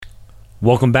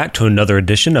Welcome back to another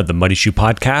edition of the Muddy Shoe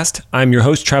Podcast. I'm your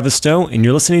host, Travis Stowe, and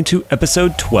you're listening to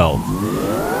episode 12.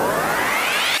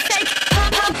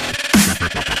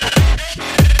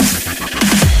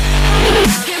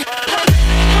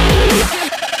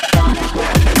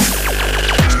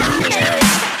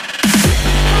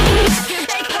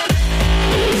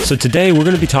 So today we're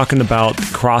going to be talking about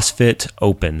CrossFit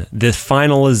Open, the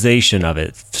finalization of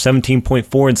it,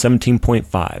 17.4 and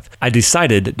 17.5. I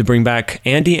decided to bring back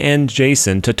Andy and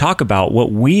Jason to talk about what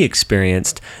we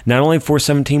experienced, not only for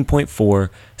 17.4,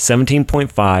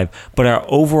 17.5, but our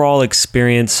overall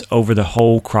experience over the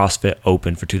whole CrossFit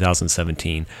Open for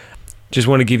 2017. Just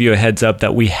want to give you a heads up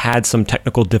that we had some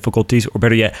technical difficulties, or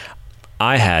better yet,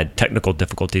 I had technical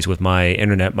difficulties with my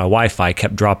internet. My Wi-Fi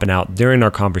kept dropping out during our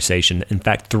conversation. In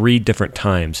fact, 3 different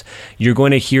times. You're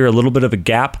going to hear a little bit of a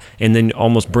gap and then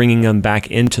almost bringing them back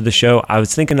into the show. I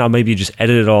was thinking I'll maybe just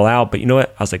edit it all out, but you know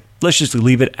what? I was like, let's just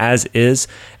leave it as is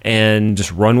and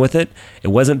just run with it. It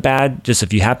wasn't bad. Just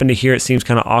if you happen to hear it seems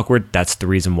kind of awkward, that's the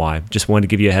reason why. Just wanted to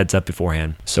give you a heads up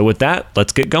beforehand. So with that,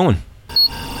 let's get going.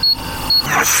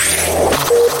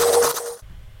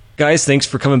 Guys, thanks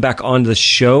for coming back on the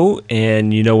show,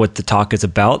 and you know what the talk is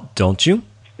about, don't you?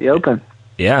 The Open.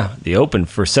 Yeah, the Open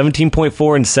for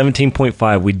 17.4 and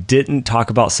 17.5. We didn't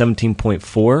talk about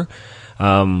 17.4.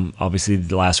 Obviously,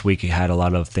 the last week had a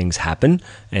lot of things happen,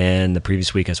 and the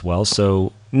previous week as well,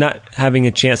 so not having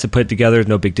a chance to put it together is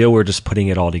no big deal. We're just putting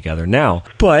it all together now.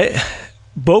 But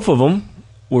both of them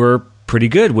were pretty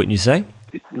good, wouldn't you say?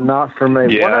 Not for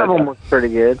me. Yeah. One of them was pretty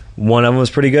good. One of them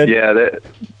was pretty good?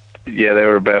 Yeah, they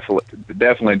were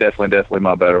definitely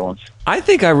my better ones. I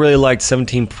think I really liked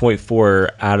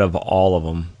 17.4 out of all of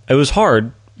them. It was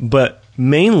hard, but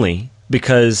mainly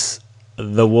because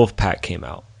the wolf pack came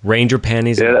out. Ranger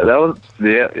panties. Yeah, that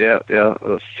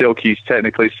was silkies,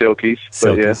 technically silkies.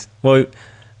 But yeah. Well,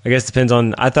 I guess it depends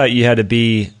on. I thought you had to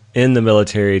be in the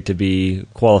military to be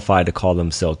qualified to call them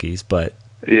silkies, but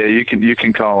yeah, you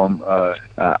can call them.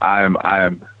 I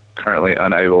am currently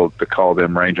unable to call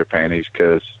them Ranger panties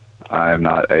because I am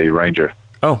not a ranger.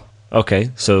 Oh,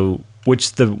 okay. So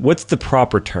what's the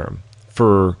proper term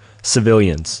for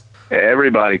civilians?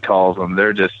 Everybody calls them.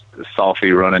 They're just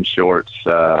Softy running shorts.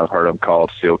 I've heard them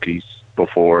called silkies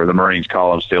before. The Marines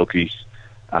call them silkies.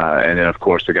 And then, of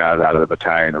course, the guys out of the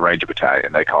battalion, the Ranger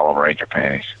battalion, they call them Ranger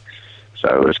panties.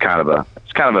 So it's kind of a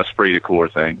esprit de corps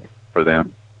thing for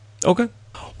them. Okay.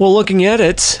 Well, looking at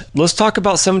it, let's talk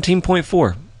about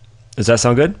 17.4. Does that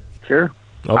sound good? Sure.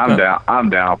 Okay. I'm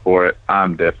down for it.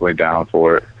 I'm definitely down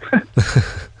for it.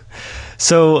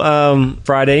 So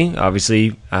Friday,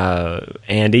 obviously,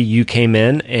 Andy, you came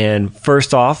in, and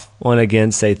first off, want to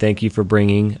again say thank you for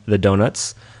bringing the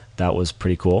donuts. That was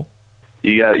pretty cool.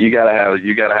 You gotta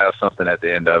have something at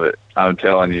the end of it. I'm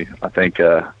telling you. I think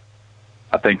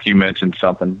you mentioned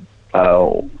something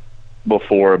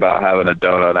before about having a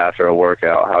donut after a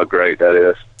workout. How great that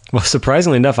is. Well,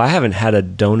 surprisingly enough, I haven't had a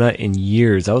donut in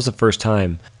years. That was the first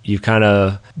time. You've kind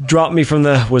of dropped me from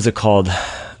what's it called?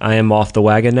 I am off the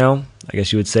wagon now, I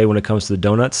guess you would say, when it comes to the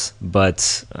donuts.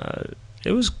 But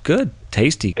it was good,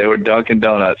 tasty. They were Dunkin'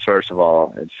 Donuts, first of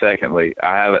all. And secondly,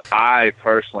 I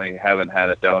personally haven't had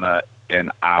a donut in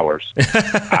hours.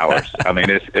 I mean,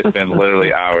 it's been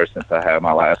literally hours since I had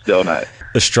my last donut.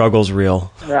 The struggle's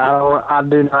real. I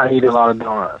do not eat a lot of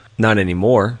donuts. Not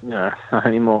anymore. No, not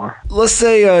anymore. Let's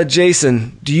say,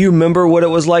 Jason, do you remember what it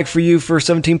was like for you for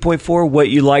 17.4? What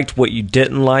you liked, what you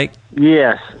didn't like?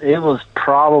 Yes, it was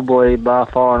probably by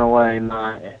far and away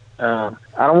my, I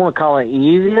don't want to call it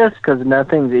easiest because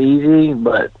nothing's easy,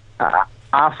 but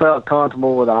I felt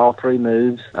comfortable with all 3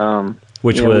 moves.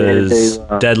 Which was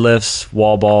deadlifts,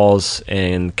 wall balls,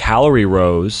 and calorie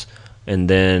rows, and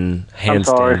then handstand. I'm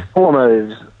sorry, 4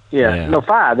 moves. Yeah. No,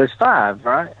 5. There's 5,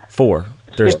 right? 4.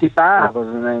 There's 55 was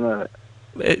the name of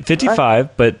it. 55,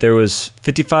 right? But there was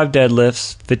 55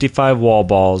 deadlifts, 55 wall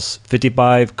balls,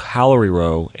 55 calorie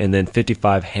row, and then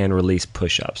 55 hand release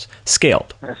push-ups,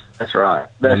 scaled. That's right.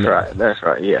 That's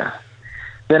right. Yeah.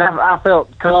 Then I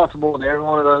felt comfortable with every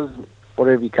one of those,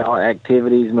 whatever you call it,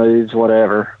 activities, moves,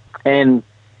 whatever. And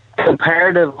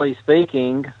comparatively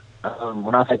speaking,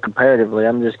 when I say comparatively,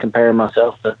 I'm just comparing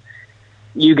myself to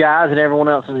you guys and everyone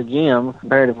else in the gym.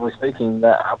 Comparatively speaking,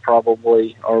 that I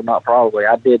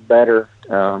did better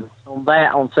on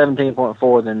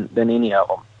 17.4 than any of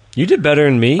them. You did better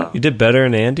than me. You did better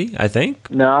than Andy, I think.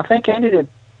 No, I think Andy did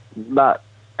about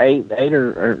 8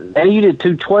 or Andy, you did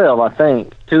 212, I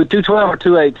think. 212 or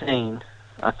 218,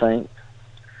 I think.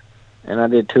 And I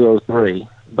did 203,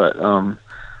 but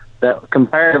that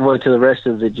comparatively to the rest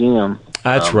of the gym.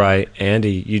 That's right.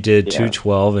 Andy, you did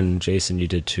 212, and Jason, you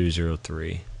did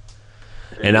 203.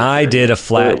 And I did a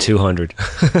flat 200.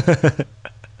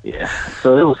 Yeah.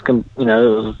 So it was, it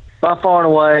was by far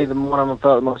and away the one I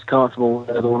felt the most comfortable with,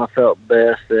 the one I felt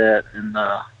best at, and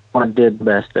one I did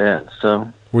best at.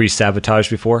 So. Were you sabotaged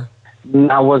before?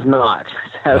 I was not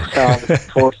sabotaged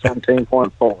before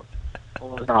 17.4. I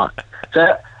was not.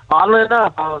 So, oddly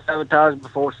enough, I was sabotaged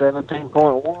before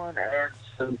 17.1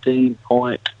 and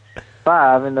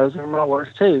 17.5, and those are my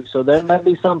worst too. So there may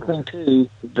be something to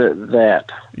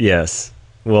that. Yes.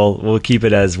 Well, we'll keep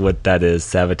it as what that is,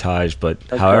 sabotage. But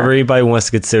Okay. however anybody wants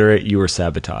to consider it, you were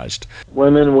sabotaged.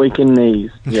 Women weaken knees.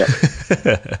 Yeah.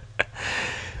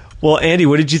 Well, Andy,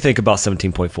 what did you think about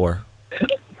 17.4?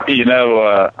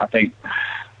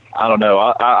 I don't know.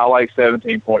 I like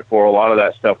 17.4. A lot of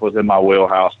that stuff was in my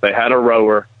wheelhouse. They had a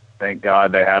rower. Thank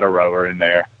God they had a rower in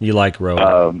there. You like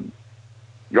rowing?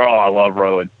 I love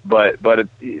rowing, but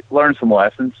learned some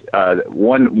lessons.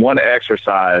 One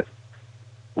exercise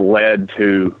led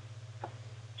to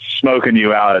smoking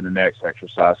you out in the next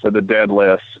exercise. So the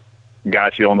deadlifts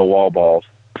got you on the wall balls.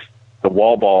 The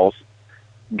wall balls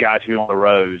got you on the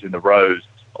rows, and the rows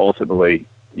ultimately,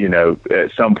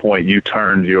 at some point you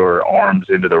turned your arms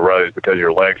into the rows because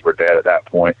your legs were dead at that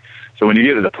point. So when you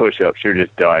get to the push-ups, you're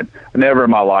just done. Never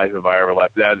in my life have I ever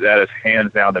left. That is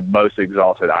hands down the most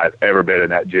exhausted I've ever been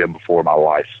in that gym before in my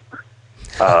life.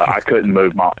 I couldn't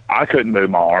move my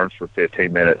arms for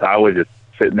 15 minutes. I was just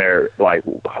sitting there like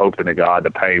hoping to God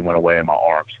the pain went away in my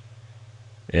arms.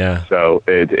 Yeah. So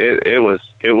it was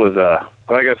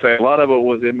like I say, a lot of it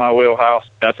was in my wheelhouse.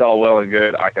 That's all well and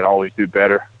good. I can always do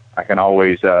better. I can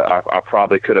always, I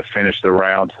probably could have finished the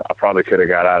round. I probably could have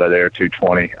got out of there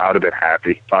 220. I would have been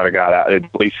happy if I'd have got out,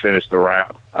 at least finished the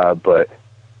round. But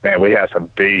man, we had some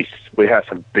beasts.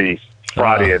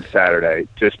 Friday and Saturday,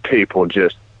 just people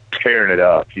just tearing it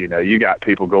up. You got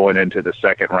people going into the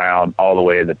second round all the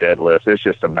way in the deadlifts. It's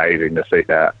just amazing to see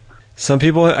that. Some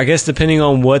people, I guess, depending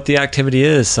on what the activity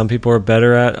is, some people are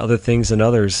better at other things than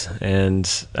others. And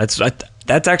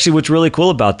that's actually what's really cool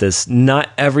about this. Not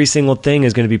every single thing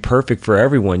is going to be perfect for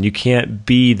everyone. You can't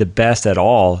be the best at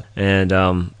all.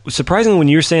 And surprisingly, when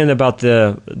you were saying about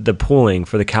the pulling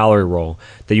for the calorie roll,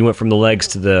 that you went from the legs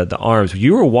to the arms,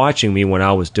 you were watching me when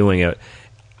I was doing it.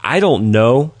 I don't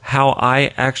know how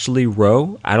I actually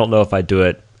row. I don't know if I do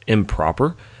it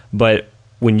improper, but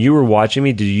when you were watching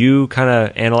me, did you kind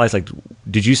of analyze,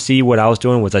 did you see what I was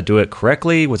doing? Was I doing it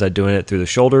correctly? Was I doing it through the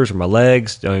shoulders or my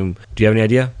legs? Do you have any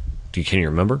idea? Can you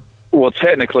remember? Well,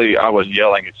 technically, I was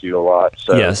yelling at you a lot.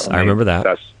 So, yes, I remember that.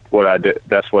 That's what I do.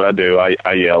 That's what I do.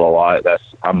 I yell a lot.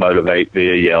 I motivate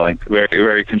via yelling. Very,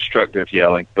 very constructive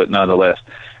yelling, but nonetheless,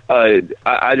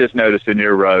 I just noticed in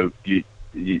your row,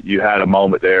 you had a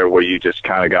moment there where you just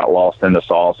kind of got lost in the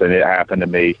sauce, and it happened to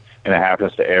me. And it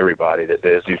happens to everybody that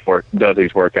does these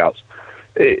workouts.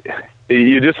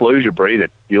 You just lose your breathing.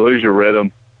 You lose your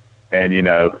rhythm, and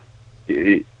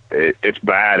it's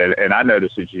bad. And I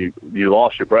noticed that you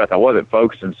lost your breath. I wasn't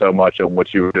focusing so much on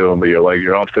what you were doing with your legs,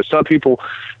 your arms, because some people,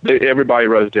 everybody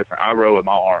rows different. I row with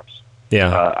my arms.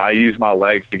 Yeah. I use my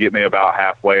legs to get me about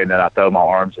halfway, and then I throw my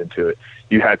arms into it.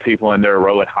 You had people in there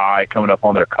rowing high, coming up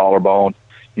on their collarbone.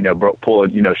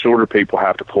 Pulling, shorter people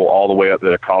have to pull all the way up to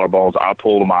their collarbones. I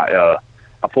pull to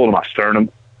my sternum,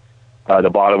 the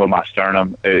bottom of my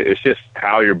sternum. It's just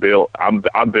how you're built.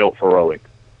 I'm built for rowing.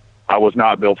 I was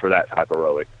not built for that type of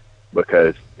rowing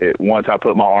because once I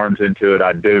put my arms into it,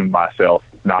 I doomed myself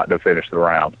not to finish the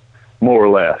round, more or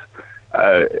less.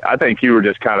 I think you were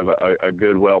just kind of a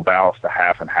good, well-balanced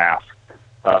half and half.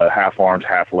 Half arms,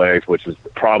 half legs, which is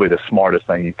probably the smartest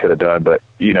thing you could have done. But,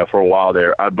 for a while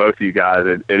there, both of you guys,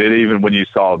 and even when you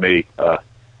saw me,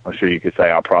 I'm sure you could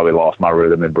say I probably lost my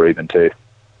rhythm and breathing too.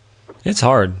 It's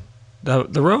hard. The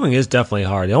rowing is definitely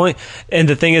hard. And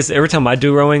the thing is, every time I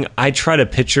do rowing, I try to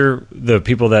picture the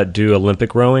people that do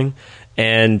Olympic rowing,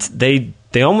 and they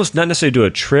almost not necessarily do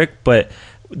a trick, but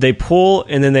they pull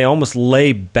and then they almost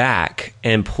lay back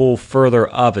and pull further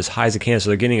up as high as they can, so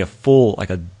they're getting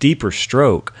a deeper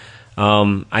stroke.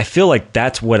 I feel like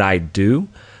that's what I do,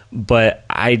 but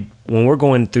when we're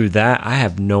going through that, I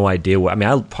have no idea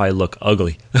I'll probably look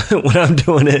ugly when I'm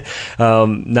doing it,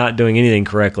 not doing anything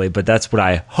correctly, but that's what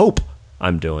I hope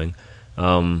I'm doing.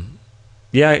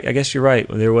 Yeah, I guess you're right.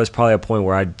 There was probably a point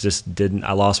where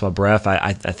I lost my breath.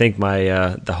 I think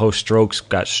the whole strokes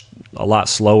got a lot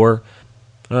slower.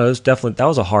 That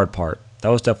was a hard part. That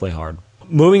was definitely hard.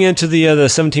 Moving into the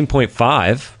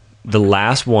 17.5, the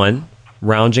last one,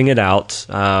 rounding it out.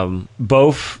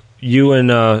 Both you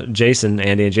and Jason,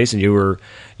 Andy and Jason, you're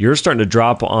starting to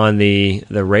drop on the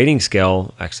rating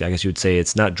scale. Actually, I guess you would say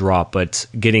it's not drop, but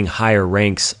getting higher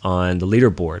ranks on the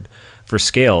leaderboard for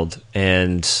scaled.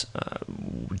 And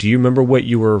do you remember what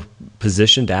you were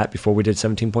positioned at before we did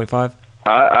 17.5?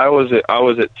 I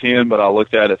was at 10, but I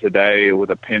looked at it today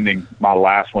with my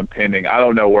last one pending. I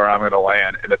don't know where I'm going to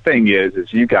land. And the thing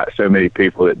is you got so many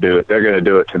people that do it. They're going to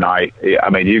do it tonight. I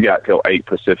mean, you got till 8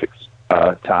 Pacific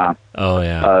time. Oh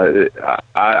yeah.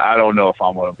 I don't know if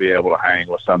I'm going to be able to hang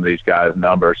with some of these guys'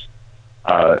 numbers.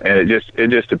 And it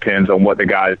just depends on what the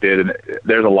guys did. And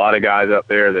there's a lot of guys up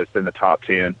there that's in the top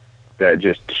 10 that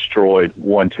just destroyed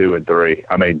 1, 2, and 3.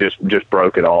 I mean, just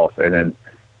broke it off, and then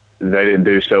they didn't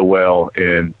do so well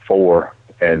in 4,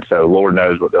 and so Lord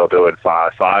knows what they'll do in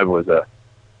 5. 5 was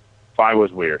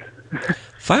weird.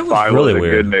 5 was really was a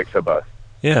weird. Good mix of both.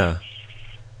 Yeah.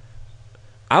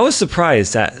 I was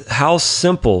surprised at how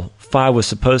simple 5 was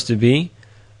supposed to be,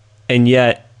 and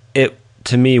yet it,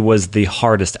 to me, was the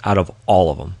hardest out of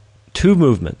all of them. 2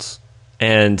 movements,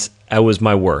 and that was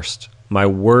my worst. My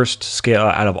worst scale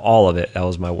out of all of it, that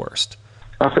was my worst.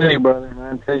 I feel you, brother,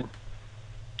 man, too.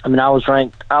 I mean, I was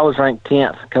ranked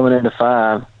 10th coming into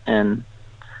 5, and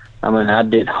I mean, I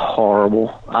did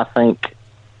horrible. I think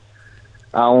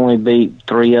I only beat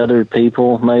 3 other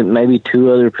people, maybe 2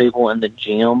 other people in the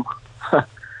gym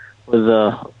with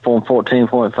from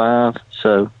 14.5.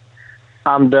 So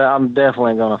I'm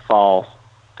definitely going to fall,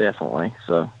 definitely.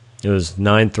 So it was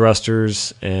 9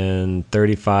 thrusters and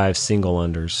 35 single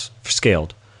unders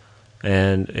scaled.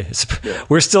 And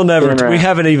we're still we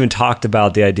haven't even talked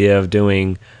about the idea of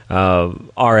doing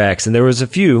RX. And there was a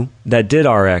few that did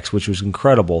RX, which was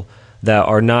incredible, that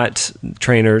are not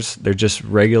trainers. They're just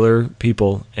regular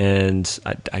people. And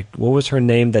what was her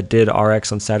name that did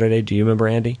RX on Saturday? Do you remember,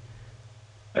 Andy?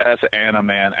 That's Anna,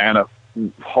 man. Anna,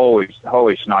 holy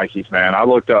shnikes, man. I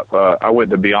looked up, I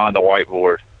went to Beyond the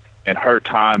Whiteboard, and her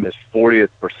time is 40th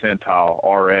percentile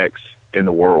RX in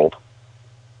the world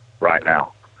right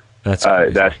now. That's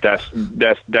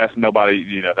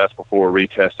nobody. That's before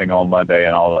retesting on Monday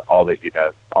and all the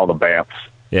BAMPs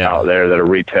out there that are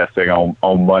retesting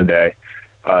on Monday.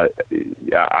 I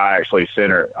actually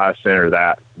sent her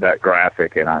that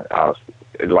graphic, and I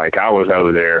was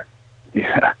over there.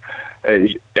 Yeah,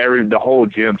 the whole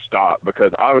gym stopped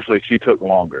because obviously she took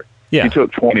longer. Yeah. She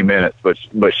took 20 minutes,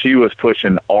 but she was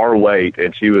pushing our weight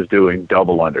and she was doing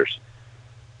double unders.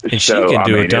 And she can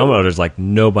do double unders like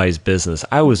nobody's business.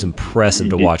 I was impressive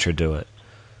to watch her do it.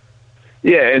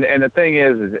 Yeah, and the thing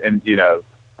is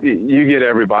you get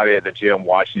everybody at the gym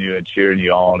watching you and cheering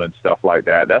you on and stuff like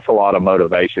that. That's a lot of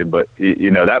motivation, but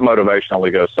that motivation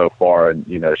only goes so far. And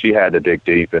she had to dig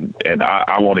deep, and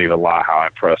I won't even lie how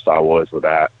impressed I was with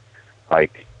that.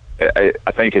 Like,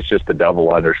 I think it's just the double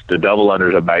unders. The double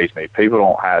unders amaze me. People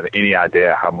don't have any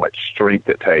idea how much strength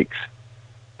it takes.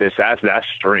 That's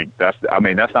strength. That's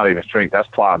not even strength. That's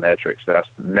plyometrics. That's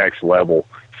next level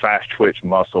fast twitch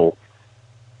muscle.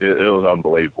 It was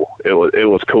unbelievable. It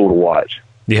was cool to watch.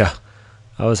 Yeah,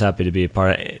 I was happy to be a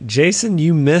part of it. Jason,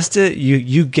 you missed it.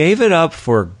 You gave it up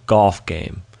for a golf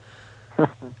game.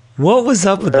 What was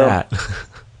up with that?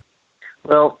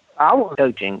 Well, I was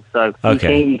coaching, so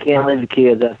okay. You can't leave the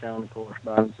kids out there on the course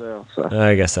by themselves. So.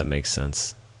 I guess that makes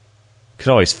sense. Could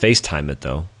always FaceTime it,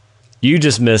 though. You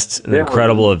just missed an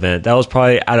incredible event. That was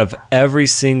probably out of every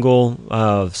single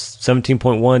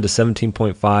 17.1 to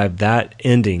 17.5, that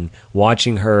ending,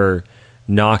 watching her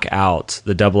knock out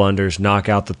the double unders, knock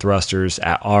out the thrusters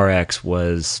at RX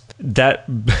was that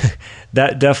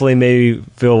definitely made me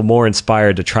feel more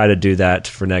inspired to try to do that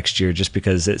for next year, just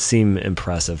because it seemed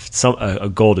impressive. A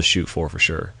goal to shoot for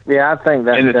sure. Yeah, I think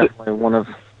that's definitely one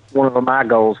of my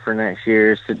goals for next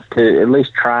year is to at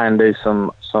least try and do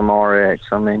some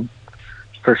RX. I mean,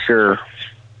 for sure.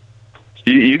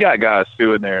 You got guys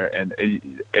too in there, and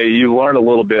you learn a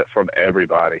little bit from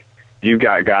everybody. You've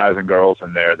got guys and girls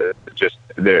in there that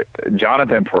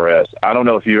Jonathan Perez. I don't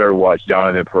know if you ever watched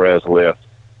Jonathan Perez lift.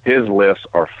 His lifts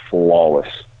are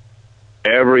flawless.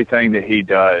 Everything that he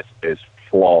does is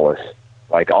flawless.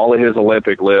 Like all of his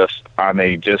Olympic lifts,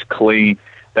 just clean.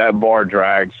 That bar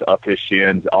drags up his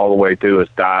shins all the way through his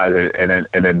thighs, and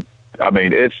then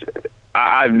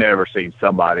I've never seen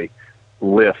somebody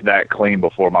lift that clean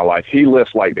before in my life. He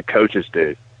lifts like the coaches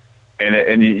do.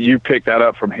 And you pick that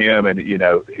up from him, and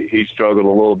he struggled a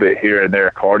little bit here and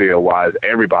there cardio wise.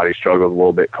 Everybody struggled a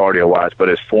little bit cardio wise, but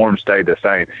his form stayed the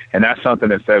same. And that's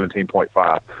something in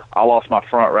 17.5. I lost my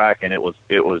front rack, and it was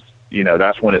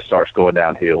that's when it starts going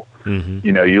downhill. Mm-hmm.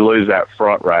 You lose that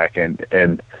front rack, and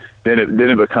then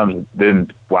it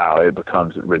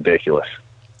becomes ridiculous.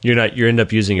 You end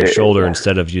up using your shoulder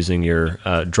instead of using your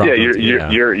drop. Yeah,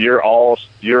 you're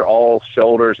all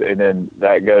shoulders, and then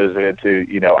that goes into,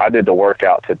 I did the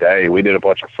workout today. We did a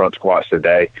bunch of front squats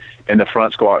today, and the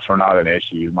front squats were not an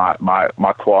issue.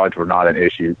 My quads were not an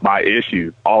issue. My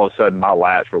issue, all of a sudden, my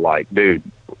lats were like, dude,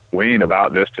 we ain't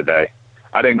about this today.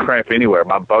 I didn't cramp anywhere.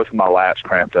 Both of my lats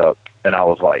cramped up, and I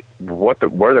was like,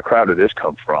 where the crowd did this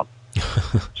come from?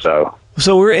 So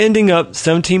we're ending up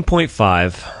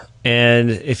 17.5. And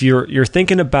if you're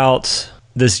thinking about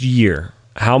this year,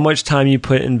 how much time you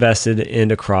invested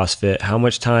into CrossFit, how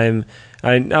much time,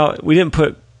 we didn't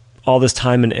put all this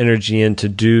time and energy in to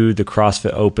do the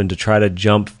CrossFit Open, to try to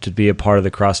jump to be a part of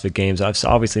the CrossFit Games. That's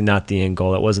obviously not the end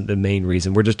goal. That wasn't the main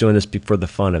reason. We're just doing this for the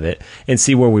fun of it and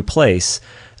see where we place,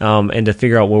 and to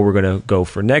figure out where we're going to go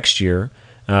for next year,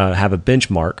 have a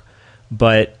benchmark.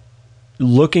 But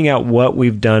looking at what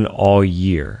we've done all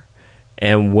year,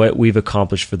 and what we've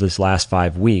accomplished for this last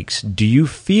 5 weeks, do you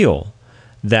feel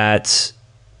that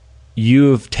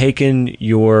you've taken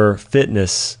your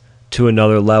fitness to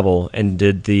another level, and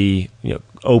did the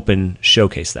Open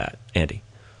showcase that, Andy?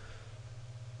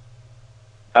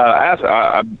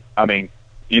 I mean,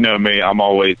 me, I've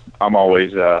always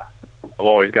got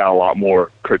a lot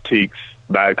more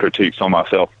bad critiques on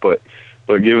myself, but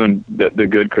given the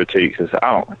good critiques,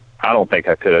 I don't think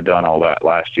I could have done all that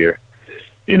last year.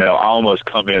 I almost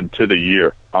come into the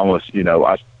year,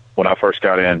 when I first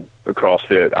got in the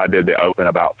CrossFit, I did the Open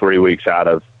about 3 weeks out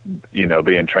of,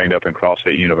 being trained up in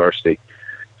CrossFit University.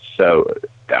 So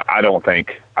I don't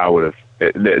think I would have,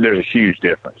 there's a huge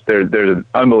difference. There's an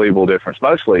unbelievable difference.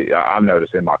 Mostly I've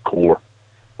noticed in my core,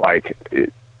 I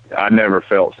never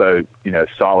felt so,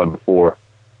 solid before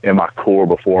in my core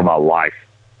before my life.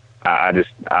 I've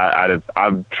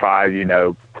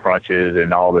tried, crunches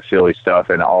and all the silly stuff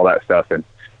and all that stuff, and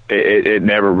it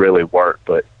never really worked.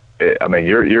 But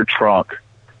your trunk,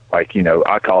 I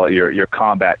call it your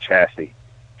combat chassis,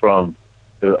 from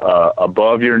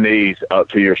above your knees up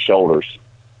to your shoulders,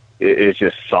 it's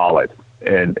just solid.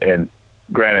 And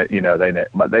granted,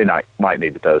 they might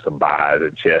need to throw some buys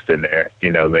and chest in there.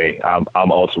 Me, I'm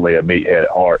ultimately a meathead at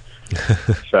heart,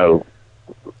 so.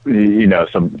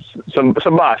 Some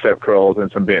bicep curls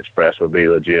and some bench press would be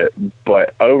legit,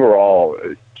 but overall,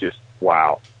 just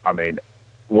wow.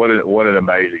 What an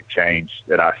amazing change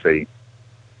that I see.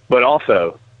 But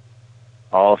also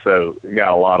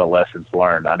got a lot of lessons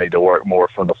learned. I need to work more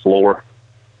from the floor,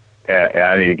 and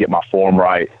I need to get my form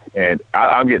right. And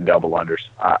I'm getting double unders.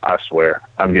 I swear,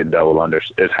 I'm getting double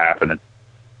unders. It's happening.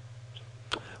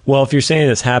 Well, if you're saying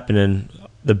it's happening,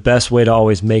 the best way to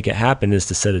always make it happen is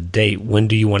to set a date. When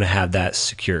do you want to have that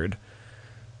secured?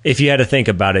 If you had to think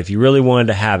about it, if you really wanted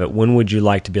to have it, when would you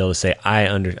like to be able to say,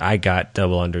 I got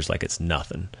double unders like it's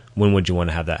nothing? When would you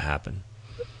want to have that happen?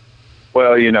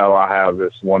 Well, I have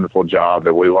this wonderful job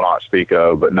that we will not speak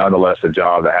of, but nonetheless a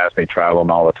job that has me traveling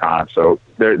all the time. So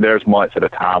there's months at a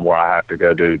time where I have to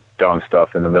go do dumb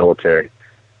stuff in the military,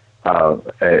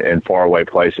 in faraway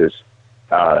places,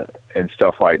 and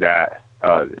stuff like that.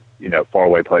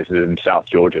 Faraway places in South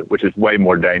Georgia, which is way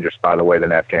more dangerous, by the way,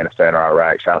 than Afghanistan or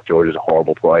Iraq. South Georgia is a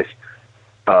horrible place.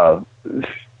 But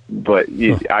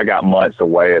I got months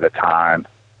away at a time.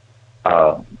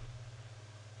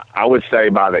 I would say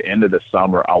by the end of the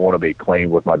summer, I want to be clean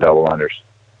with my double unders.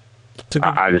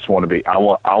 I just want to be. I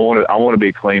want to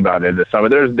be clean by the end of the summer.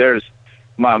 There's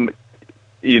my.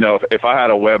 If I had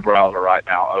a web browser right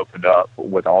now opened up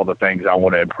with all the things I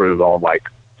want to improve on,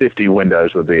 50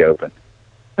 windows would be open.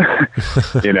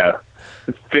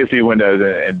 50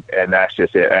 windows, and that's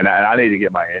just it. And I need to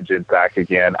get my engine back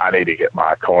again. I need to get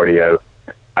my cardio.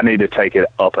 I need to take it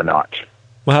up a notch.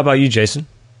 Well, how about you, Jason?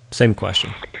 Same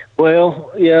question.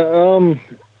 Well, yeah.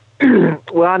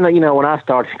 Well, I know, when I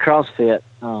started CrossFit,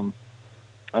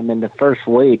 the first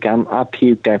week I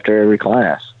puked after every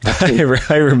class.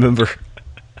 I remember.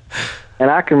 And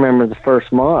I can remember the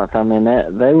first month.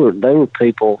 They were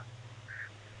people.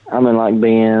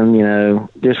 Being,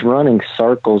 just running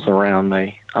circles around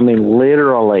me.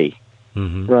 Literally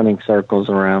running circles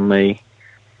around me.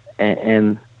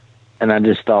 And I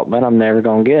just thought, man, I'm never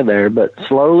going to get there. But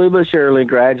slowly but surely,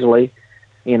 gradually,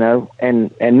 and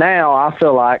now I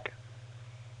feel like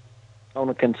on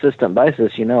a consistent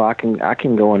basis, I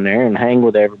can go in there and hang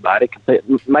with everybody.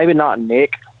 Maybe not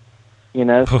Nick,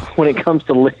 when it comes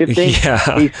to lifting,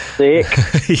 he's sick.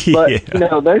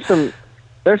 But,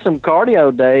 there's some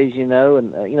cardio days,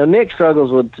 and Nick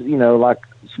struggles with,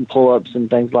 some pull-ups and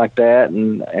things like that,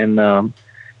 and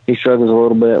he struggles a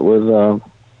little bit with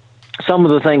some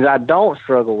of the things I don't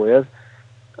struggle with,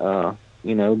 but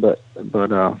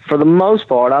for the most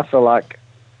part, I feel like,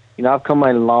 I've come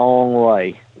a long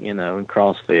way, in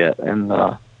CrossFit. And,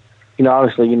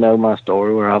 obviously, my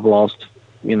story where I've lost,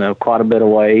 quite a bit of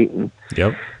weight and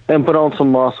Yep. and put on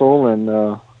some muscle.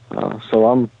 And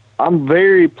so I'm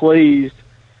very pleased.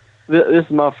 This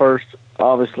is my first,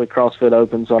 obviously, CrossFit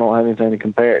Open, so I don't have anything to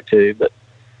compare it to. But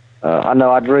I know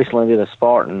I recently did a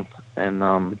Spartan, and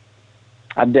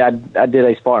I did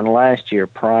a Spartan last year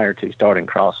prior to starting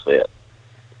CrossFit.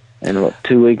 And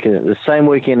the same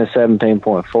weekend as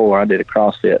 17.4, I did a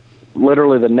CrossFit.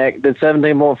 Literally did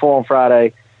 17.4 on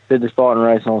Friday, did the Spartan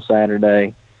race on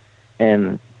Saturday.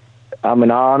 And, I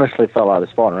honestly felt like the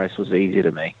Spartan race was easy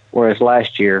to me. Whereas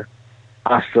last year,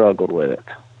 I struggled with it,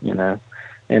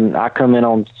 And I come in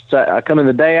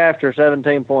the day after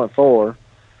 17.4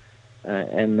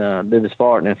 and did the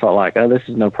Spartan and felt like, oh, this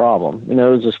is no problem. It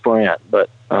was a sprint.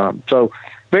 But so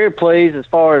very pleased as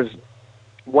far as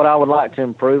what I would like to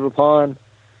improve upon.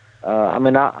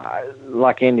 I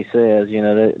like Andy says,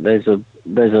 there's a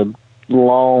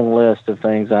long list of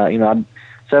things.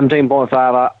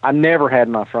 17.5. I never had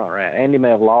my front rack. Andy may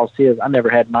have lost his. I never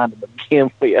had mine to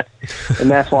begin with, and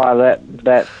that's why that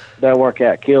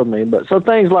workout killed me. But so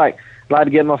things like I'd like to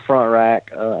get my front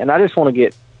rack, and I just want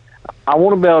to I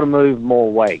want to be able to move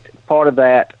more weight. Part of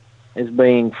that is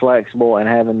being flexible and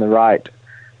having the right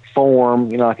form,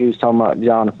 like he was talking about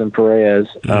Jonathan Perez,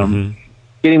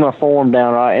 getting my form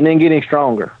down right, and then getting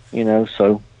stronger,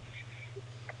 so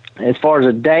as far as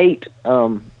a date,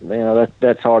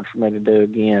 that's hard for me to do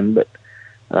again, but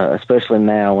especially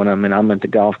now when I'm at the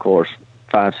golf course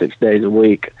 5-6 days a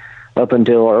week up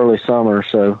until early summer,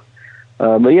 so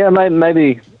but yeah,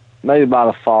 maybe by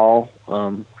the fall,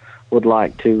 would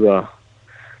like to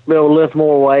be able to lift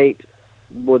more weight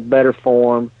with better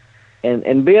form,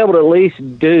 and be able to at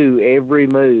least do every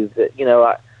move that,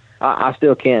 I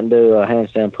still can't do a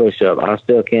handstand push-up. I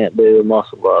still can't do a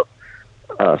muscle-up.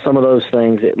 Some of those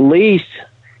things, at least,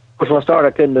 of course, when I started,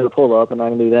 I couldn't do a pull-up, and I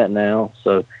can do that now.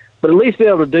 So, but at least be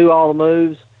able to do all the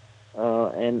moves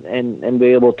and be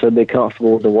able to be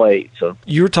comfortable with the weight. So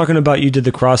you were talking about you did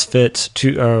the CrossFit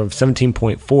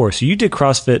 17.4. So you did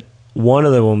CrossFit, one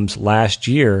of them last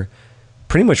year,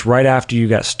 pretty much right after you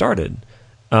got started.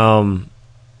 And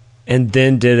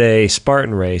then did a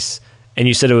Spartan race, and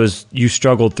you said you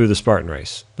struggled through the Spartan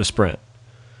race, the sprint.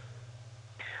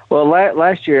 Well,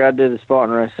 last year I did the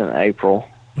Spartan race in April.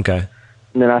 Okay.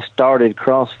 And then I started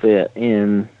CrossFit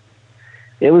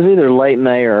it was either late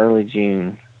May or early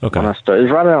June. Okay. When I started. It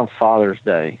was right around Father's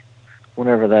Day,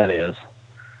 whenever that is.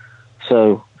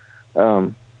 So,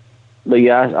 but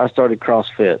yeah, I started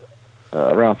CrossFit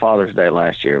around Father's Day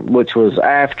last year, which was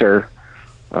after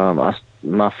my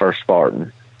first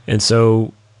Spartan. And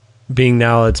so, being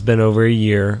now it's been over a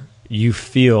year, you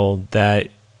feel that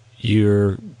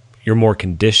you're more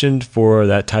conditioned for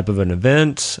that type of an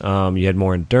event? You had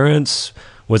more endurance?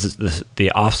 Was it the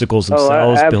obstacles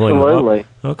themselves? Absolutely.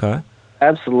 Okay.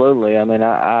 Absolutely.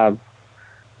 Uh-oh.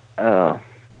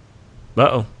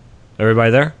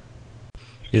 Everybody there?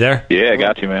 You there? Yeah, I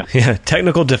got you, man. Yeah,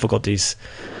 technical difficulties.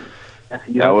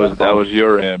 That was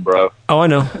your end, bro. Oh, I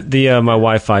know. My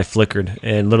Wi-Fi flickered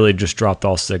and literally just dropped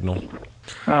all signal.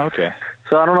 Oh, okay.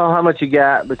 So I don't know how much you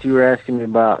got, but you were asking me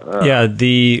about.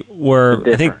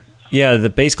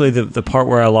 Basically the part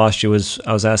where I lost you was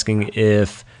I was asking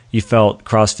if you felt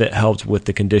CrossFit helped with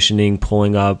the conditioning,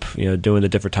 pulling up, doing the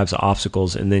different types of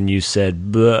obstacles, and then you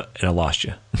said bleh, and I lost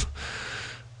you.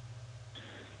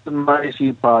 The Mighty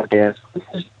Few podcast. This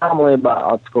is probably about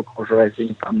obstacle course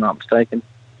racing, if I'm not mistaken.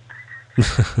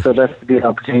 So that's a good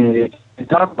opportunity to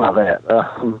talk about that.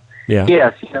 Yeah.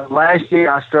 Yes, last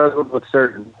year I struggled with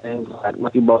certain things like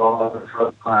monkey bars,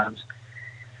 rope climbs,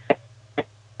 the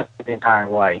entire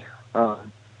way. I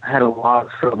had a lot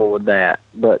of trouble with that.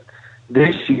 But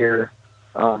this year,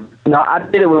 I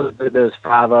did it with there's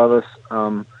 5 of us.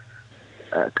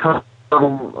 A couple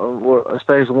of them,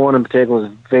 especially one in particular,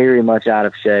 was very much out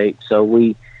of shape. So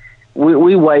we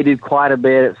waited quite a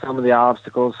bit at some of the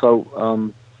obstacles.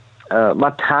 So my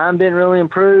time didn't really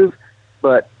improve,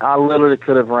 but I literally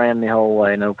could have ran the whole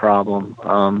way, no problem.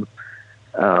 I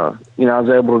was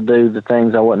able to do the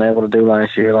things I wasn't able to do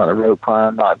last year, like the rope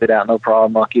climb, knocked it out, no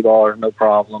problem, monkey bars, no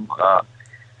problem.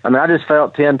 I just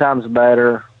felt 10 times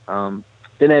better. Didn't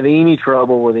have any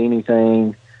trouble with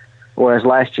anything. Whereas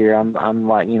last year, I'm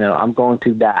like, I'm going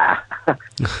to die. I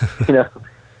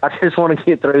just want to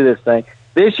get through this thing.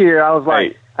 This year, I was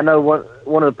like, I know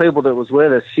one of the people that was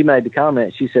with us, she made the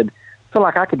comment. She said, I feel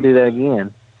like I could do that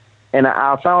again. And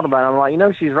I thought about it. I'm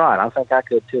like, she's right. I think I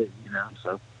could too,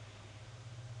 so.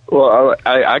 Well,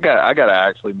 I got to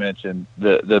actually mention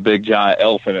the big giant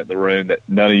elephant in the room that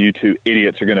none of you two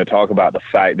idiots are going to talk about, the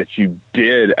fact that you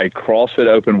did a CrossFit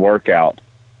Open workout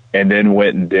and then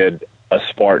went and did a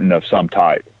Spartan of some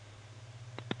type.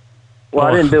 Well,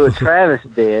 I didn't do what Travis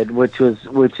did, which is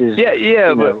I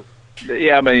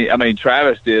mean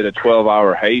Travis did a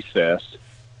 12-hour haze fest.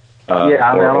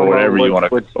 Or whatever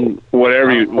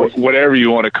you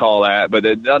want to call that, but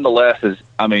it nonetheless is.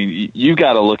 I mean, you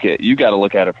got to look at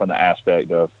it from the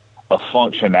aspect of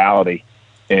functionality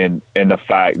and the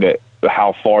fact that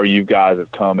how far you guys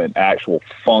have come in actual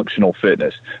functional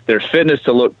fitness. There's fitness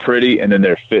to look pretty, and then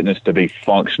there's fitness to be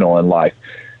functional in life.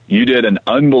 You did an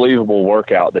unbelievable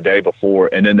workout the day before,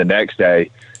 and then the next day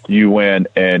you went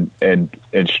and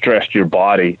stressed your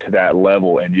body to that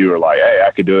level, and you were like, hey,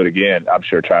 I could do it again. I'm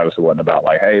sure Travis wasn't about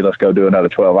like, hey, let's go do another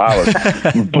 12 hours.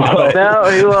 But, no,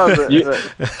 he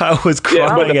wasn't. I was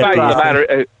crying at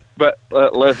that. But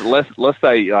let's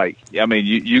say, like, I mean,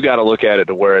 you got to look at it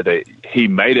to where he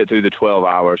made it through the 12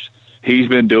 hours. He's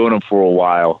been doing them for a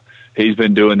while. He's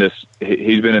been doing this.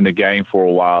 He's been in the game for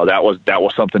a while. That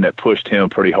was something that pushed him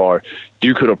pretty hard.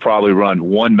 You could have probably run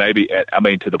one, maybe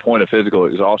to the point of physical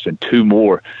exhaustion, two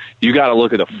more. You got to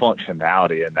look at the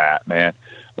functionality in that, man.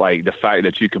 Like the fact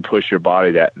that you can push your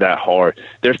body that hard.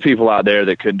 There's people out there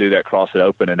that couldn't do that CrossFit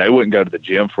Open, and they wouldn't go to the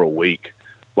gym for a week.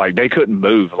 Like they couldn't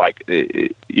move. Like,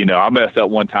 I messed up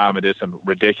one time and did some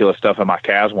ridiculous stuff in my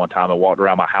calves one time and walked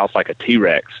around my house like a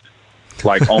T-Rex.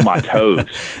 Like on my toes.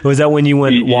 Was that when you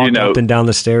walked up and down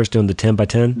the stairs doing the 10 by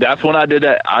 10? That's when I did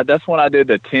that. That's when I did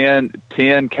the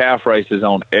 10 calf races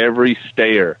on every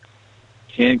stair.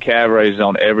 10 calf races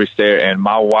on every stair. And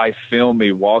my wife filmed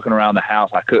me walking around the house.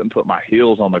 I couldn't put my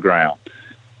heels on the ground.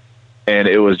 And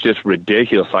it was just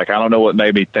ridiculous. Like, I don't know what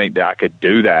made me think that I could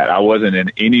do that. I wasn't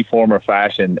in any form or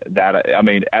fashion that, I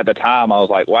mean, at the time I was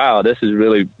like, wow, this is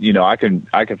really, I can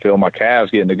feel my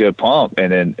calves getting a good pump.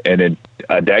 And then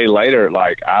a day later,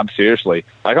 like, I'm seriously,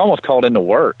 like, I almost called into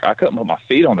work. I couldn't put my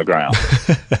feet on the ground.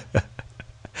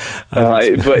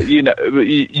 But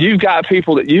you've got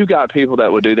people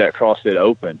that would do that CrossFit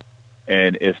Open.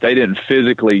 And if they didn't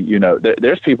physically,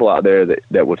 there's people out there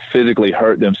that would physically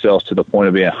hurt themselves to the point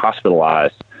of being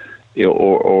hospitalized,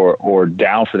 or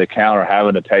down for the counter,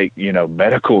 having to take,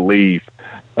 medical leave,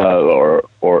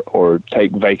 or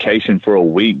take vacation for a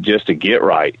week just to get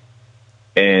right.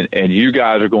 And you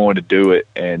guys are going to do it,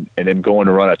 and then going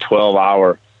to run a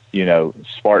 12-hour,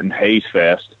 Spartan Haze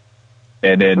Fest.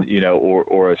 And then,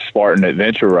 or a Spartan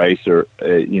adventure race, or,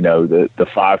 the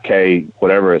 5K,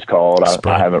 whatever it's called.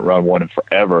 I haven't run one in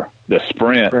forever. The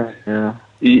sprint. Yeah.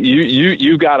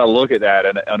 You got to look at that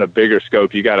on a bigger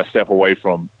scope. You got to step away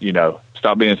from,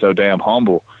 stop being so damn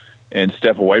humble and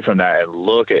step away from that and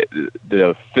look at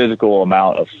the physical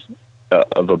amount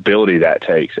of ability that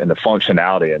takes and the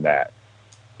functionality in that,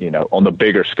 on the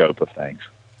bigger scope of things.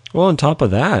 Well, on top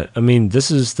of that, I mean,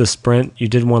 this is the sprint. You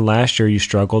did one last year. You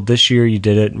struggled. This year you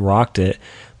did it and rocked it.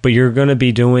 But you're going to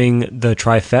be doing the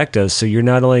trifecta. So you're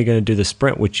not only going to do the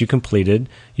sprint, which you completed.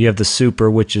 You have the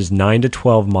super, which is 9 to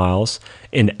 12 miles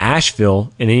in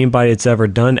Asheville. And anybody that's ever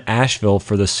done Asheville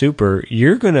for the super,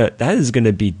 that is going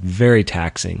to be very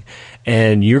taxing.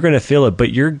 And you're going to feel it,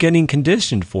 but you're getting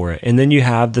conditioned for it. And then you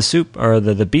have the super, or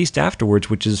the beast afterwards,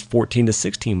 which is 14 to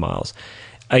 16 miles.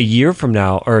 A year from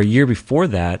now, or a year before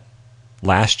that,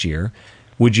 last year,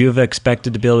 would you have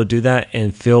expected to be able to do that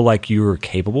and feel like you were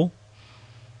capable?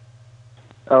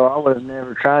 Oh, I would have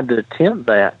never tried to attempt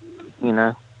that,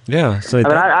 Yeah. So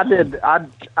I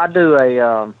do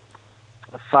a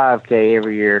 5K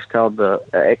every year. It's called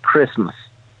at Christmas.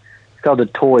 It's called the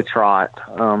Toy Trot.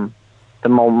 My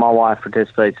wife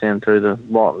participates in through the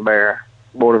Walton Bear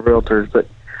Board of Realtors. But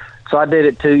so I did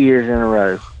it 2 years in a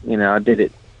row. I did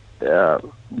it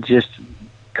just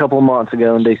a couple of months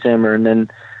ago in December, and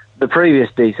then the previous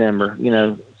December,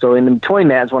 so in between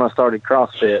that's when I started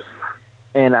CrossFit,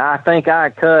 and I think I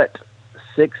cut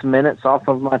 6 minutes off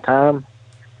of my time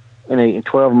in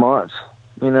 12 months,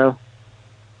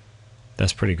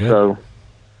 That's pretty good. So,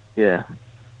 yeah,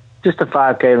 just a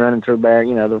 5K running through Bear,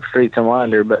 the streets and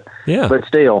Winder, but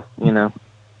still,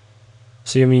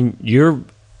 See, I mean, you're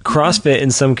CrossFit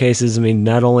in some cases, I mean,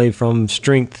 not only from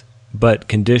strength, but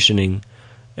conditioning,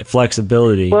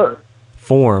 flexibility,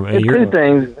 form. And two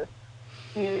things.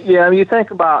 Yeah, I mean, you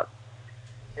think about,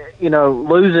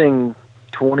 losing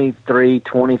 23,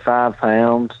 25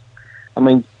 pounds. I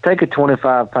mean, take a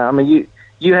 25 pound. I mean,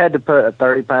 you had to put a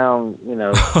 30-pound,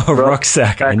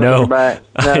 rucksack. I know. Back.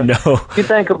 I know. You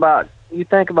think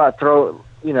about throwing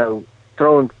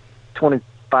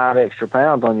 25 extra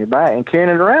pounds on your back and carrying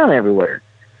it around everywhere.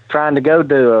 trying to go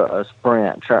do a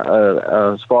sprint,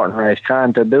 a Spartan race,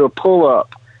 trying to do a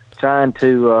pull-up, trying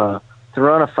to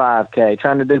run a 5K,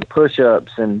 trying to do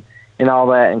push-ups and all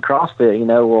that. And CrossFit,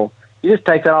 well, you just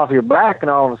take that off your back, and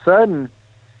all of a sudden,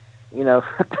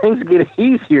 things get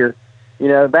easier.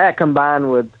 That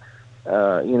combined with,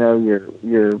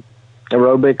 your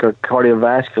aerobic or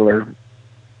cardiovascular,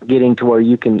 getting to where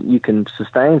you can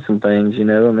sustain some things.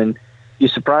 You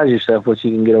surprise yourself what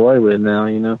you can get away with now.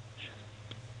 And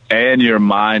your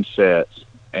mindset.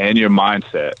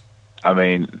 I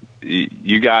mean,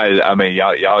 you guys. I mean,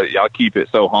 y'all keep it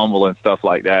so humble and stuff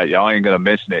like that. Y'all ain't gonna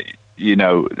mention it.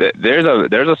 There's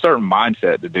a certain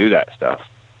mindset to do that stuff.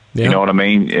 Yeah. You know what I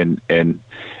mean? And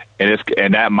that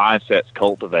mindset's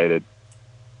cultivated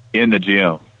in the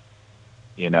gym.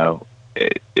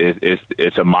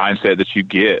 It's a mindset that you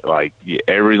get. Like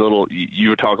every little. You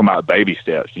were talking about baby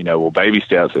steps. Baby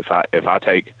steps. If I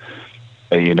take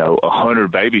 100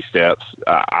 baby steps,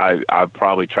 I've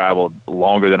probably traveled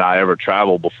longer than I ever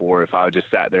traveled before if I just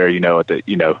sat there, at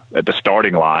the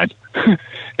starting line and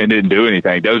didn't do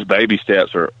anything. Those baby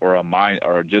steps are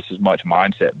just as much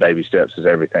mindset baby steps as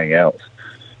everything else.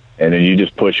 And then you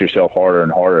just push yourself harder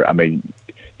and harder. I mean,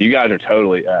 you guys are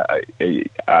totally,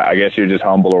 I guess you're just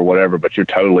humble or whatever, but you're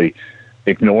totally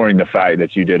ignoring the fact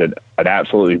that you did an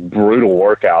absolutely brutal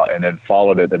workout and then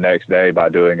followed it the next day by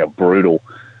doing a brutal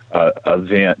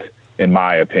event, in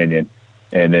my opinion.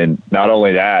 And then not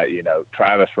only that,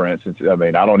 Travis, for instance, I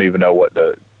mean, I don't even know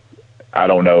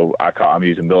I'm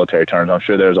using military terms. I'm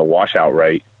sure there's a washout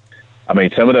rate. I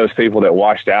mean, some of those people that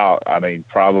washed out, I mean,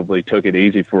 probably took it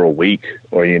easy for a week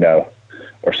or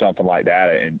something like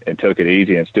that and took it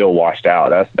easy and still washed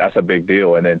out. That's a big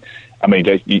deal. And then, I mean,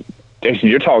 Jason,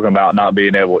 you're talking about not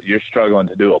being able, you're struggling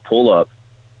to do a pull-up,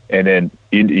 and then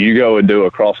you go and do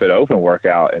a CrossFit Open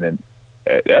workout, and then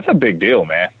that's a big deal,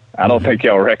 man. I don't think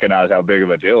y'all recognize how big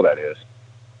of a deal that is.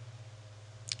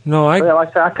 No, like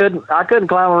I said, I couldn't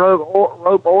climb a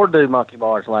rope or do monkey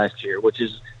bars last year, which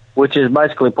is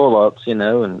basically pull-ups, and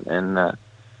I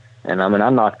mean, I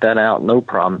knocked that out no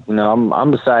problem.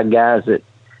 I'm beside guys that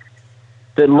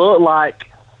look like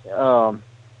Mr.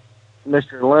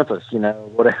 Olympus,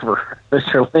 whatever,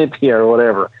 Mr. Olympia or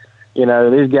whatever.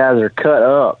 These guys are cut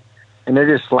up and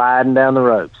they're just sliding down the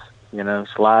ropes.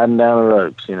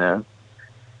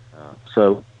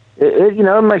 So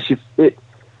it makes you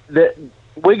that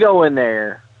we go in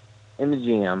there in the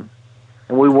gym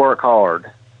and we work hard.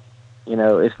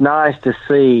 It's nice to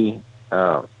see,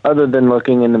 other than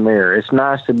looking in the mirror, it's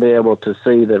nice to be able to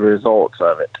see the results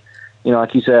of it.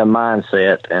 Like you said, a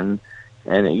mindset, and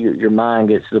your mind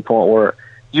gets to the point where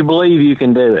you believe you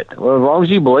can do it. Well, as long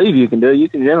as you believe you can do it, you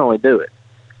can generally do it.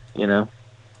 Have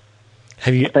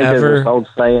you I think ever? There's this old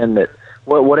saying that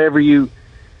whatever you,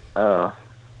 I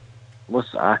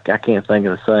can't think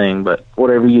of the saying, but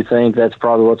whatever you think, that's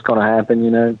probably what's going to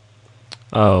happen.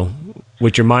 Oh,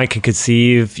 what your mind can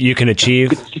conceive, you can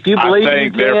achieve. If you believe I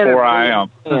think, you can, therefore I am.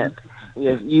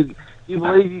 If you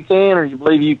believe you can or you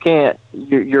believe you can't,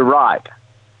 you're right.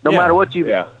 No matter what you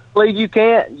believe you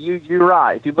can't, you're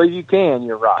right. If you believe you can,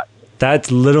 you're right.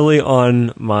 That's literally on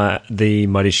the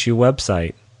Muddy Shoe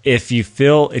website. If you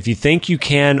think you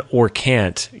can or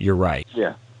can't, you're right.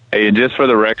 Yeah. Hey, and just for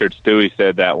the record, Stewie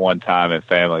said that one time in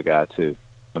Family Guy too.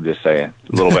 I'm just saying,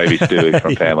 little baby Stewie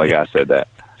from Family Guy said that.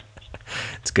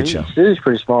 It's a good show. Stewie's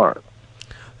pretty smart.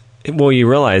 Well, you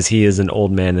realize he is an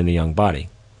old man in a young body.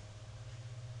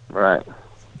 Right.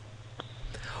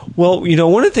 Well,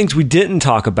 one of the things we didn't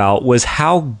talk about was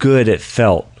how good it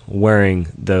felt wearing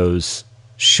those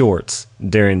shorts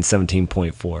during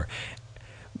 17.4.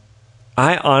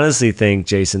 I honestly think,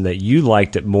 Jason, that you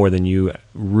liked it more than you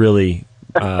really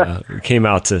came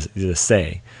out to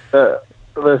say.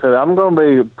 Listen, I'm going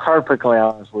to be perfectly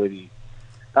honest with you.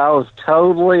 I was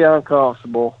totally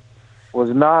uncomfortable. Was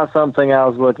not something I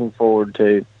was looking forward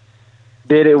to.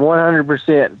 Did it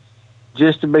 100%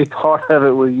 just to be part of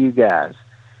it with you guys.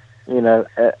 Don't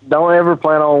ever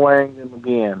plan on wearing them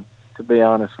again, to be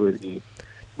honest with you.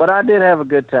 But I did have a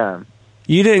good time.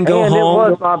 You didn't go home.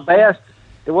 It was my best.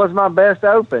 It was my best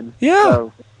Open. Yeah.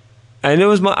 So. And it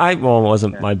was it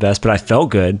wasn't my best, but I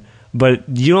felt good. But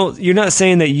you're not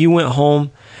saying that you went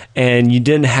home and you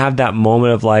didn't have that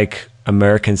moment of like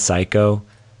American Psycho.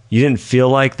 You didn't feel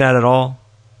like that at all.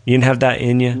 You didn't have that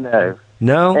in you.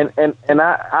 No. And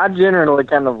I generally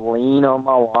kind of lean on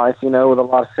my wife, with a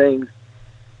lot of things.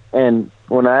 And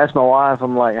when I ask my wife,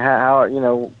 I'm like, how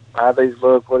these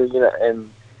look? What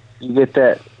and you get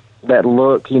that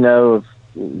look, of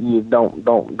you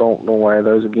don't wear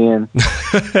those again.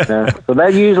 So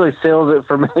that usually seals it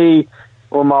for me.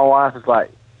 When my wife is like,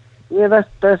 yeah,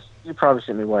 that's You probably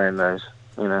shouldn't be wearing those.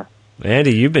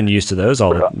 Andy, you've been used to those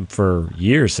for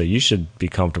years, so you should be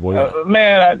comfortable.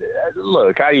 Man,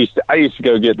 look, I used to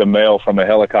go get the mail from a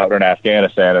helicopter in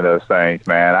Afghanistan and those things,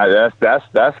 man.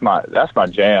 That's my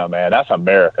jam, man. That's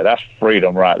America. That's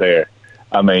freedom right there.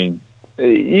 I mean,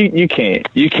 you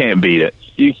can't beat it.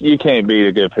 You can't beat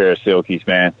a good pair of silkies,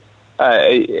 man.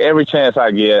 Every chance I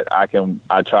get,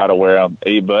 I try to wear them.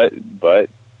 But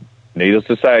needless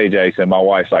to say, Jason, my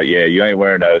wife's like, yeah, you ain't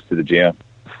wearing those to the gym.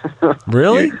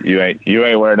 Really? You ain't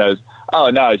wearing those.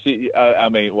 Oh no, I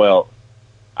mean, well,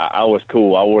 I was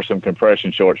cool. I wore some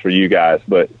compression shorts for you guys,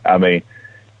 but I mean,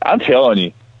 I'm telling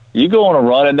you, you go on a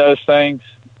run in those things,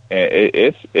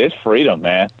 it's freedom,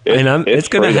 man. It's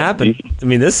going to happen. I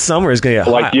mean, this summer is going to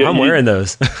get hot. I'm wearing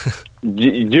those.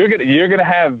 You're gonna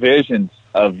have visions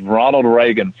of Ronald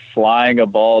Reagan flying a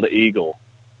bald eagle,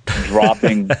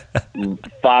 dropping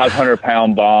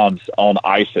 500-pound bombs on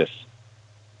ISIS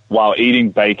while eating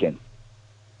bacon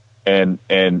and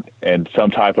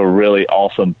some type of really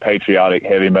awesome patriotic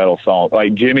heavy metal song,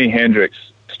 like Jimi Hendrix,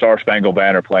 Star Spangled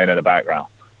Banner playing in the background.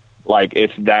 Like,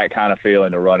 it's that kind of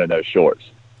feeling to run in those shorts.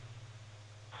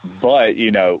 But,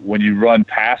 when you run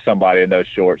past somebody in those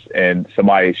shorts and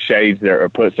somebody shades or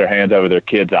puts their hands over their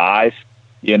kid's eyes,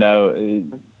 you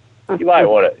might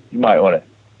want to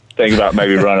think about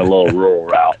maybe running a little rural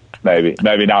route.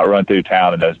 Maybe not run through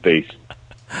town in those beasts.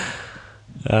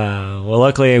 Well,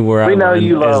 luckily where we know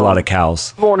there's a lot of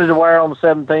cows. I wanted to wear them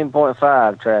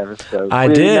 17.5, Travis. So I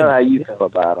we did. Know how you feel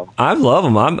about them. I love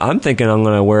them. I'm thinking I'm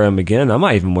going to wear them again. I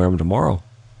might even wear them tomorrow.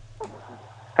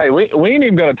 Hey, we ain't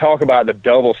even going to talk about the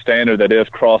double standard that is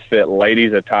CrossFit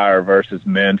ladies attire versus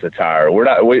men's attire. We're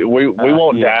not. We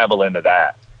won't dabble into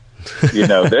that.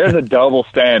 There's a double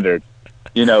standard.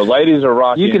 Ladies are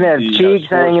rocking. You can have cheeks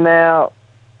hanging out.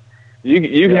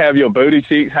 You can have your booty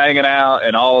cheeks hanging out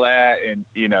and all that, and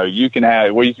you can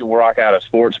rock out a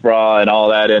sports bra and all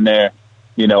that in there.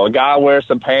 A guy wears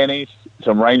some panties,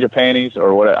 some Ranger panties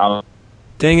or what.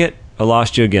 Dang it! I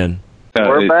lost you again.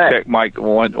 We're back. Check mic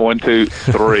 1, 2,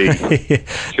 3.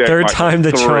 Third time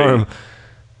the charm.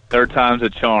 Third time's a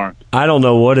charm. I don't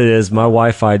know what it is. My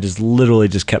Wi-Fi just literally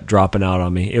just kept dropping out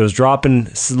on me. It was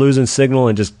losing signal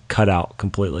and just cut out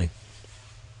completely.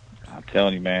 I'm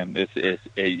telling you, man,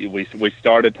 we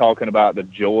started talking about the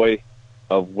joy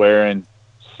of wearing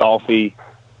Softy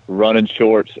running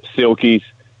shorts, silkies.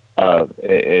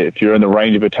 If you're in the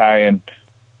Ranger Battalion,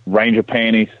 Ranger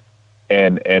panties,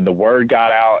 and the word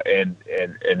got out, and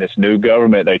this new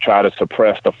government, they try to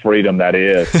suppress the freedom that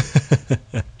is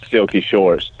silky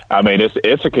shorts. I mean,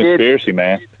 it's a conspiracy,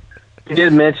 man. You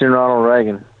did mention Ronald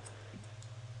Reagan.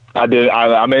 I did.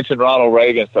 I mentioned Ronald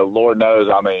Reagan, so Lord knows.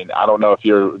 I mean, I don't know if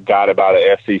you're guided by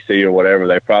the FCC or whatever.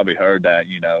 They probably heard that,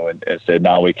 and said,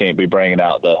 no, we can't be bringing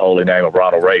out the holy name of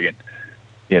Ronald Reagan,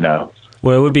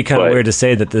 Well, it would be kind of weird to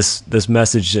say that this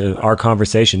message, our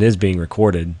conversation, is being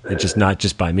recorded. It's just not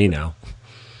just by me now.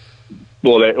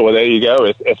 Well, there you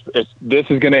go. This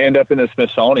is going to end up in the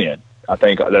Smithsonian. I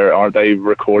think aren't they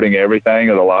recording everything,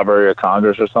 or the Library of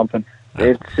Congress or something?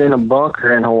 It's in a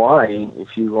bunker in Hawaii.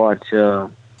 If you watch.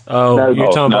 Snowden.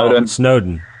 You're talking about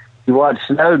Snowden. You watch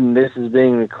Snowden. This is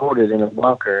being recorded in a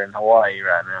bunker in Hawaii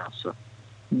right now. So.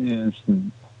 Yes.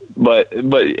 But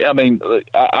I mean,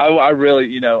 I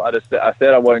really, I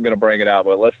said I wasn't going to bring it out,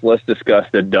 but let's discuss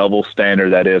the double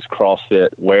standard that is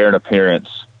CrossFit wear and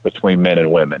appearance between men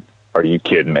and women. Are you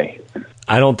kidding me?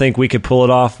 I don't think we could pull it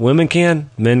off. Women can,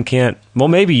 men can't. Well,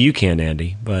 maybe you can,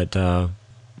 Andy, but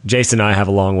Jason and I have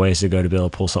a long ways to go to be able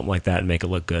to pull something like that and make it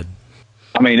look good.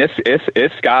 I mean,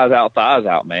 it's skies out, thighs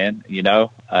out, man.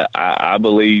 I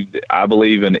believe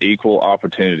in equal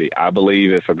opportunity. I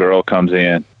believe if a girl comes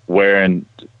in wearing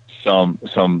some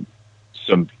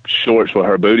shorts with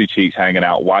her booty cheeks hanging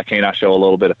out, why can't I show a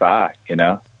little bit of thigh?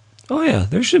 Oh yeah,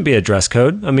 there should be a dress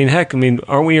code. I mean, heck,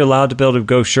 aren't we allowed to be able to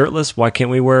go shirtless? Why can't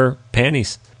we wear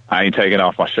panties? I ain't taking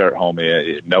off my shirt,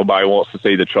 homie. Nobody wants to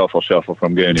see the truffle shuffle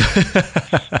from Goonies.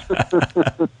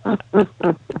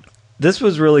 This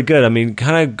was really good. I mean,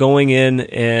 kind of going in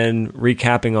and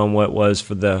recapping on what was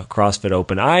for the CrossFit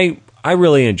Open. I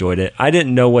really enjoyed it. I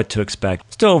didn't know what to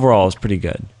expect. Still, overall, it was pretty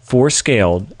good. For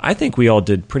scaled, I think we all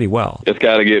did pretty well. It's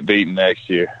got to get beaten next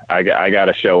year. I got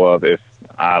to show up. If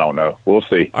I don't know, we'll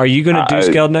see. Are you going to do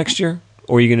scaled next year,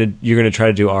 or you're going to try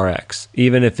to do RX,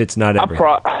 even if it's not every?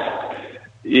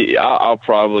 I'll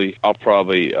probably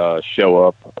show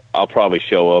up. I'll probably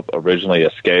show up originally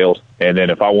as scaled, and then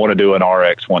if I want to do an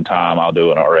RX one time, I'll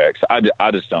do an RX.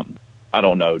 I just don't. I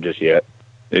don't know just yet.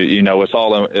 It's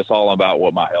all about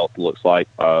what my health looks like.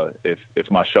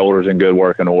 If my shoulder's in good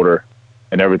working order,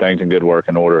 and everything's in good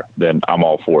working order, then I'm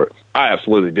all for it. I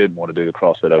absolutely didn't want to do the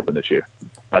CrossFit Open this year.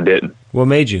 I didn't. What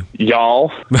made you?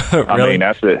 Y'all. Really? I mean,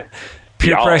 that's it.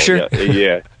 Peer pressure?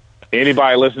 Yeah.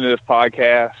 Anybody listening to this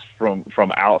podcast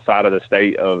from outside of the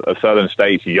state of southern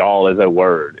states, y'all is a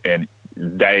word. And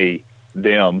they,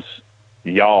 thems,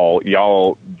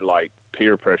 y'all like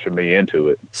peer pressure me into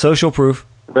it. Social proof.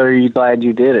 But are you glad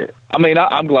you did it? I mean,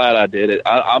 I'm glad I did it.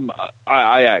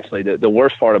 I actually, the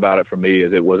worst part about it for me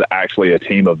is it was actually a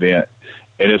team event.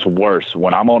 And it's worse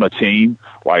when I'm on a team.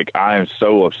 Like, I am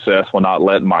so obsessed with not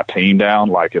letting my team down.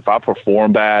 Like, if I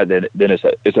perform bad, then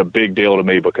it's a big deal to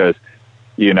me, because,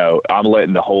 you know, I'm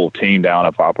letting the whole team down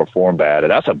if I perform bad.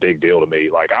 And that's a big deal to me.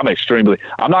 Like,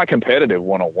 I'm not competitive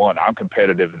one-on-one. I'm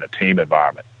competitive in a team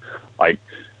environment. Like,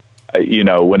 you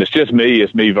know, when it's just me,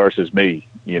 it's me versus me,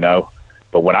 you know.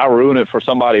 But when I ruin it for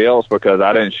somebody else because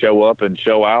I didn't show up and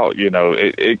show out, you know,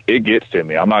 it gets to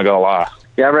me. I'm not going to lie.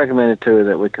 Yeah, I recommended too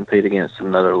that we compete against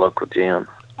another local gym.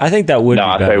 I think that would be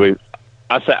better.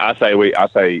 I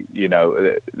say, you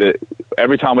know,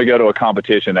 every time we go to a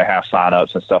competition, they have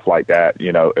sign-ups and stuff like that.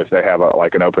 You know, if they have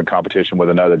an open competition with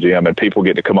another gym, and people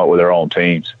get to come up with their own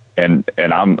teams. And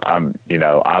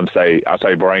I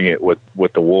say bring it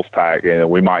with the Wolf Pack, and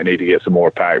we might need to get some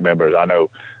more pack members. I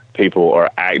know people are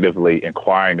actively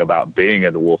inquiring about being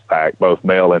in the Wolf Pack, both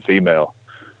male and female.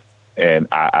 And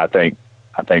I think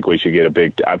we should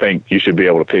get I think you should be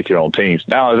able to pick your own teams.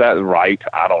 Now, is that right?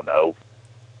 I don't know.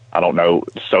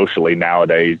 Socially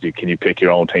nowadays, can you pick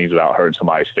your own teams without hurting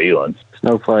somebody's feelings?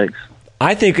 Snowflakes.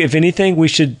 I think, if anything, we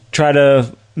should try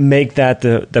to make that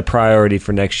the priority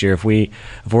for next year. If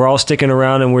we're all sticking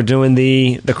around and we're doing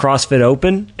the CrossFit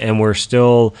Open and we're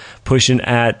still pushing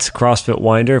at CrossFit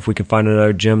Winder, if we can find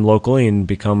another gym locally and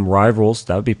become rivals,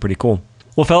 that would be pretty cool.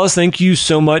 Well, fellas, thank you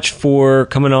so much for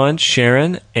coming on,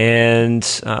 Sharon. And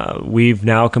we've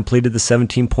now completed the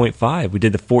 17.5. We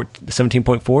did the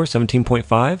 17.4,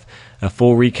 17.5, a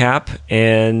full recap.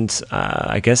 And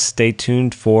I guess stay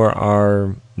tuned for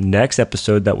our next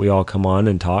episode that we all come on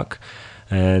and talk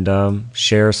and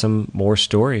share some more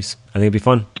stories. I think it'd be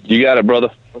fun. You got it, brother.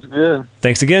 That's good.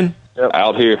 Thanks again. Yep.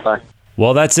 Out here. Bye.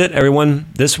 Well, that's it, everyone.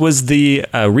 This was the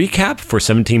recap for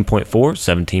 17.4,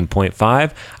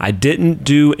 17.5. I didn't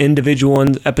do individual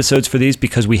episodes for these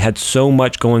because we had so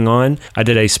much going on. I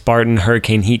did a Spartan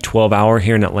Hurricane Heat 12-hour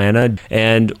here in Atlanta.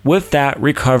 And with that,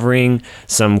 recovering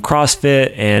some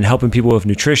CrossFit and helping people with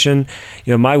nutrition,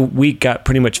 you know, my week got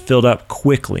pretty much filled up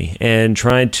quickly. And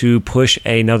trying to push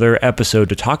another episode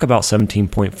to talk about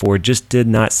 17.4 just did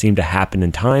not seem to happen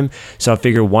in time. So I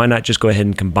figured, why not just go ahead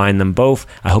and combine them both?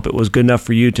 I hope it was good enough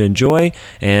for you to enjoy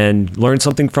and learn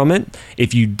something from it.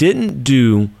 If you didn't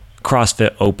do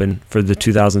CrossFit Open for the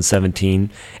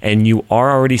 2017 and you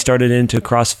are already started into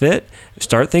CrossFit,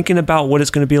 start thinking about what it's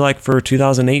going to be like for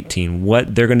 2018,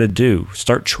 what they're going to do.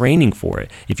 Start training for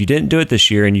it. If you didn't do it this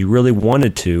year and you really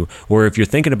wanted to, or if you're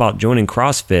thinking about joining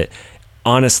CrossFit,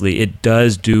 honestly, it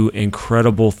does do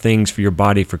incredible things for your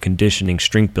body, for conditioning,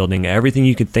 strength building, everything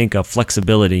you could think of,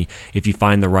 flexibility, if you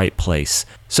find the right place.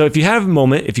 So if you have a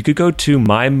moment, if you could go to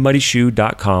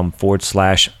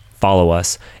mymuddyshoe.com/follow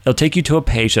us, it'll take you to a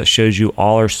page that shows you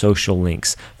all our social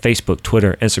links, Facebook,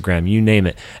 Twitter, Instagram, you name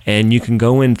it. And you can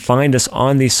go and find us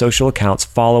on these social accounts,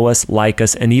 follow us, like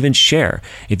us, and even share.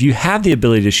 If you have the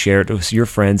ability to share it with your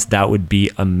friends, that would be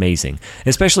amazing.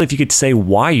 Especially if you could say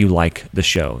why you like the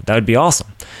show. That would be awesome.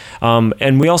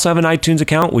 And we also have an iTunes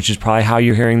account, which is probably how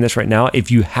you're hearing this right now. If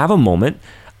you have a moment,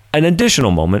 an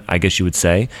additional moment, I guess you would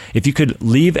say, if you could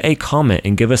leave a comment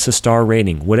and give us a star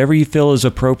rating, whatever you feel is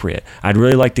appropriate. I'd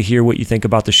really like to hear what you think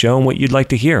about the show and what you'd like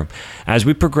to hear. As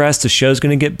we progress, the show's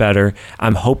going to get better.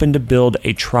 I'm hoping to build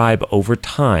a tribe over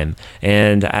time.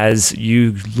 And as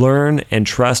you learn and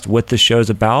trust what the show's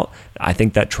about, I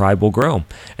think that tribe will grow.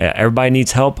 Everybody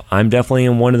needs help. I'm definitely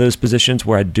in one of those positions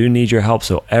where I do need your help.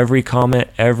 So every comment,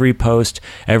 every post,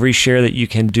 every share that you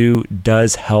can do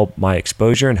does help my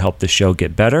exposure and help the show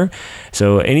get better.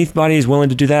 So anybody is willing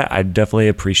to do that, I definitely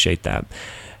appreciate that.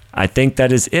 I think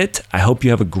that is it. I hope you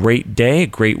have a great day, a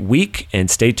great week, and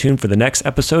stay tuned for the next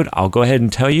episode. I'll go ahead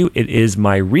and tell you it is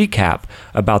my recap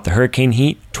about the Hurricane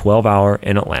Heat 12-hour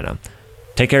in Atlanta.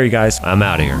 Take care, you guys. I'm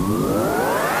out of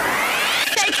here.